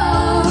go.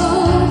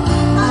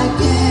 I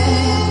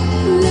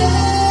can't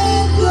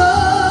let go.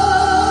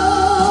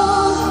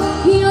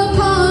 You're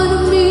part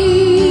of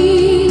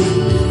me.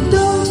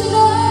 Don't you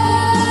know?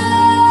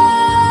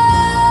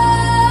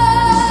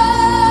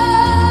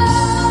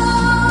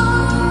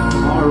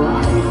 All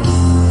right.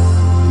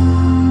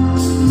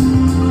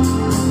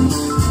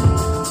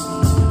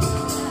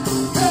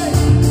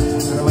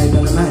 Para may iba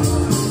naman.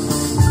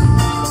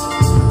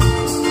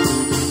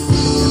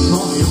 Ito,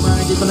 yung mga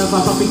hindi pa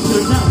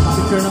nagpapapicture na,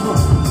 papicture na po.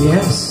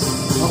 Yes.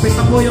 Open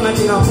na po yung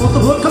ating photo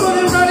booth. Come on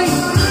everybody!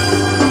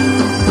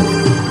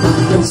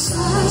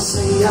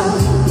 Nagsasayaw,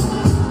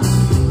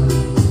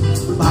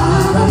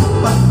 parang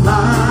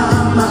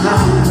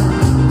pagmamahal,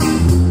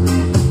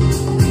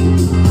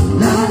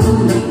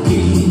 lalong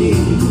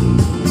nagkinig,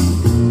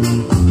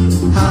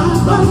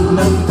 habang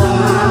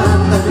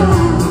nagtatagal.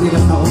 Hindi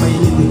lang ako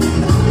mainit eh.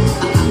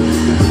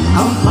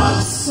 Ang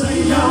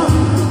pagsayaw,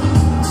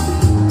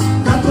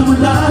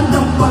 katulad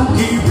ng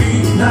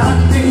pag-ibig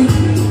natin,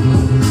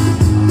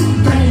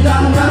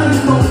 kailangan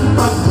mong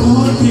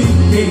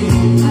pag-ulitin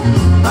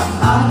at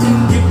ating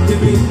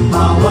dibdibin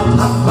bawat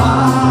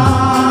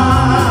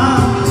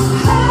hakbang.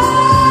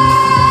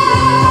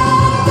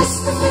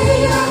 Gusto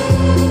kaya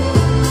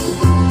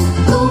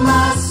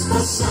tumas pa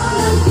sa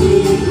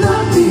langit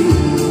natin.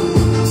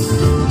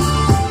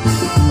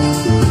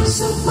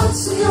 Sa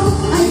pagsayaw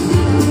ay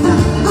kita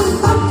ang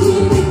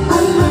pag-ibig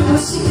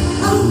palagasin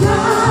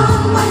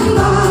hanggang may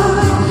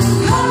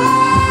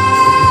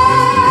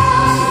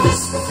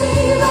gusto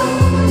kaya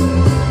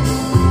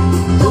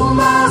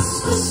tumas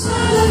pa sa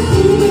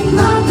langit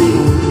natin.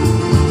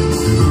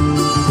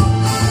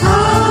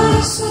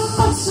 Sa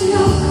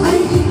pagsayaw ay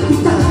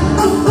kita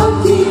ang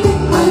pag-ibig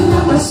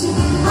palagasin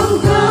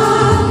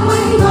hanggang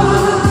may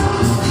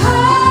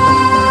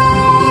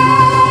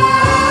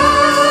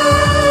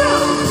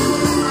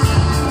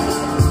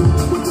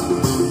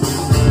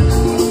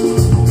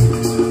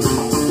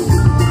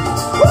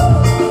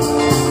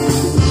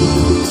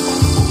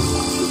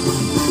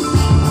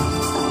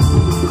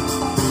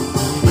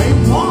May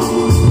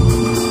more.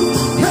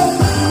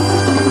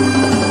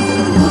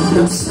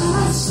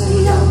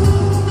 nagsasayaw.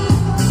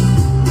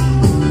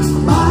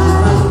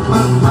 Parang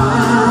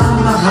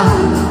pagmamahal,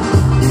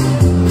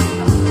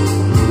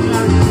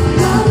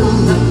 lalong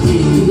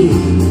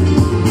nagkinig,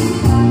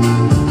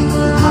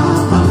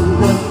 habang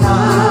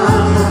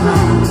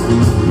nagtatagal.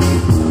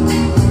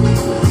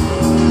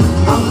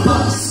 Ang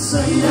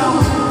pagsayaw,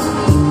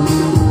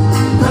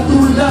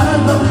 katulad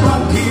ng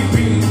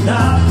pag-ibig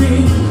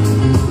natin,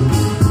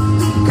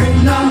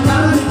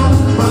 kailangan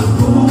mong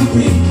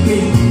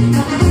pag-ulitin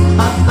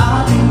at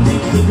ating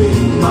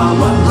dibdibin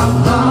bawat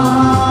hakbang.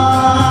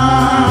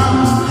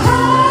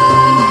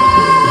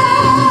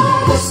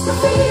 Gusto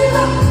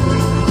kaya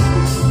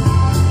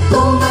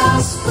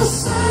tumas pa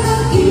sa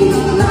langit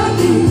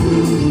natin.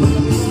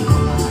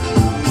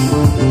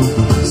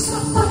 Sa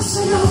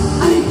pagsayaw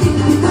ay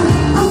kita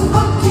ang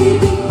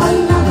pag-ibig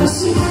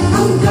palagasin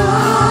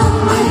hanggang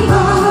may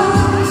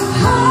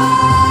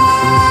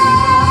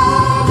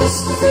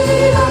gusto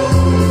kaya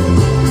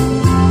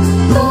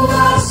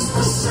tumas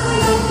pa sa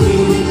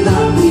langit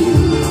natin.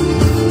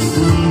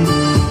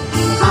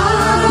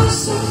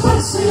 Sa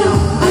pagsayaw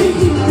ay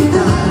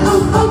kita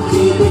ang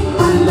pag-ibig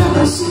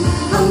palagasin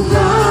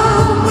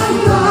hanggang may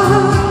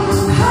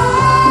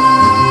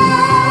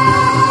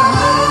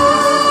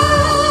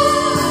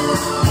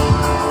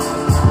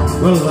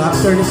Well,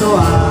 after nito,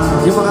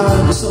 yung mga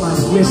gusto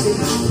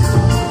message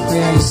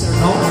kaya Sir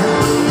Dong,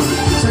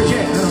 Sir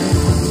Jet, ano?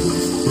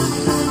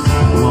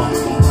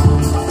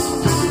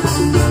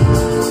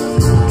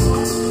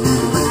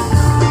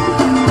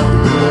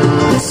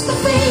 Gusto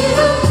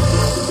kaya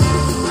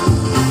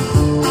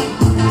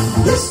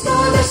gusto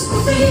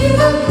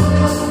kaya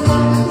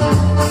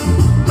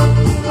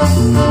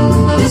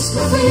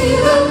gusto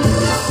kaya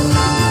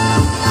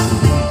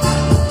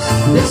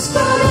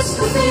gusto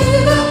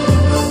kaya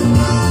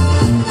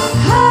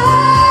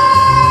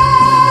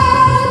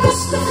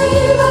gusto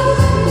kaya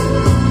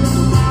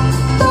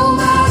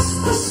tumas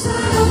pa sa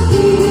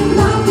langit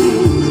natin.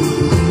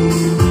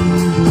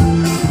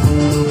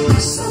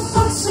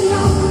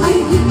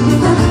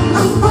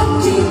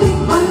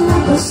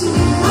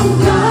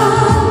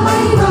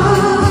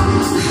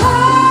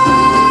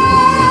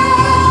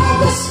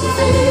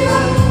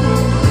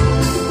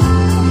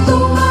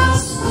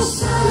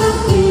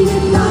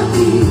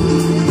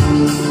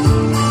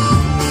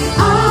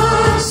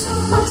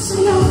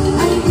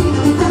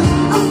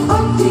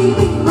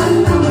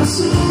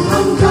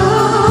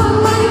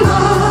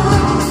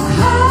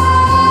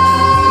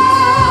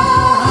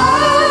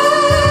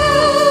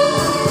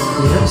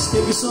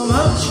 Thank you so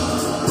much.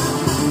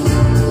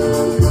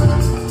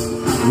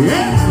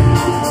 Yeah.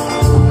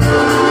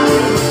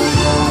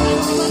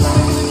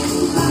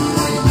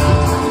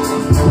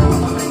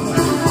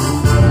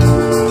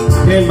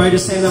 And by the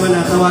same naman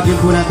tawagin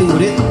po natin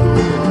ulit.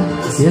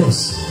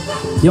 Yes.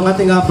 Yung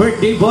ating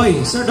birthday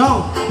boy, Sir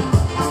Dong.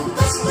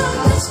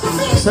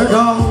 Sir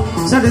Dong.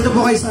 Sir, dito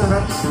po kayo sa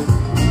harap.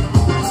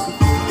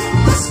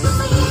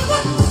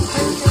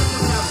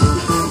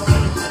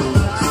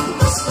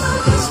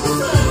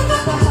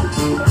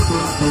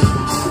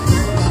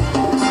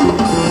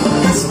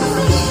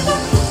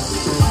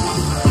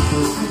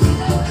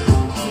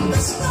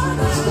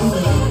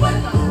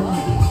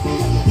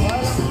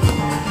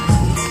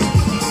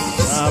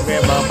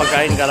 Mga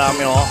pagkain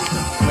karami oh.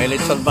 May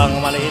litson pang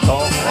maliit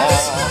oh.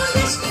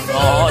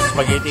 Oo,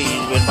 spaghetti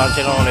with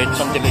pansin oh,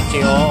 litson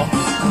dilichi oh.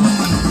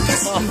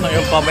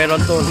 Ayun pa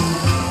meron to.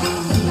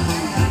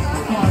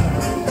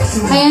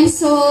 Ayan,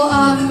 so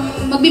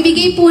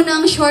magbibigay po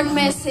ng short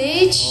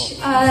message.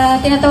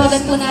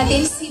 Tinatawagan po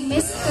natin si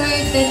Mr.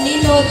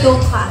 Danilo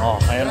Doka. Oh,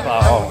 ayun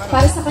pa oh.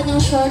 Para sa kanyang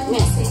short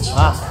message.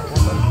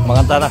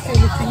 Maganda na.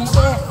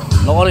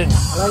 Noko rin.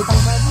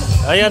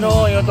 Ayan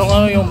oh,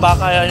 yung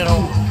baka ayan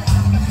oh.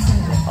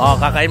 Oh,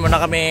 kakain muna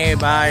kami,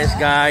 guys.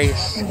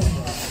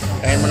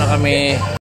 Kain muna kami.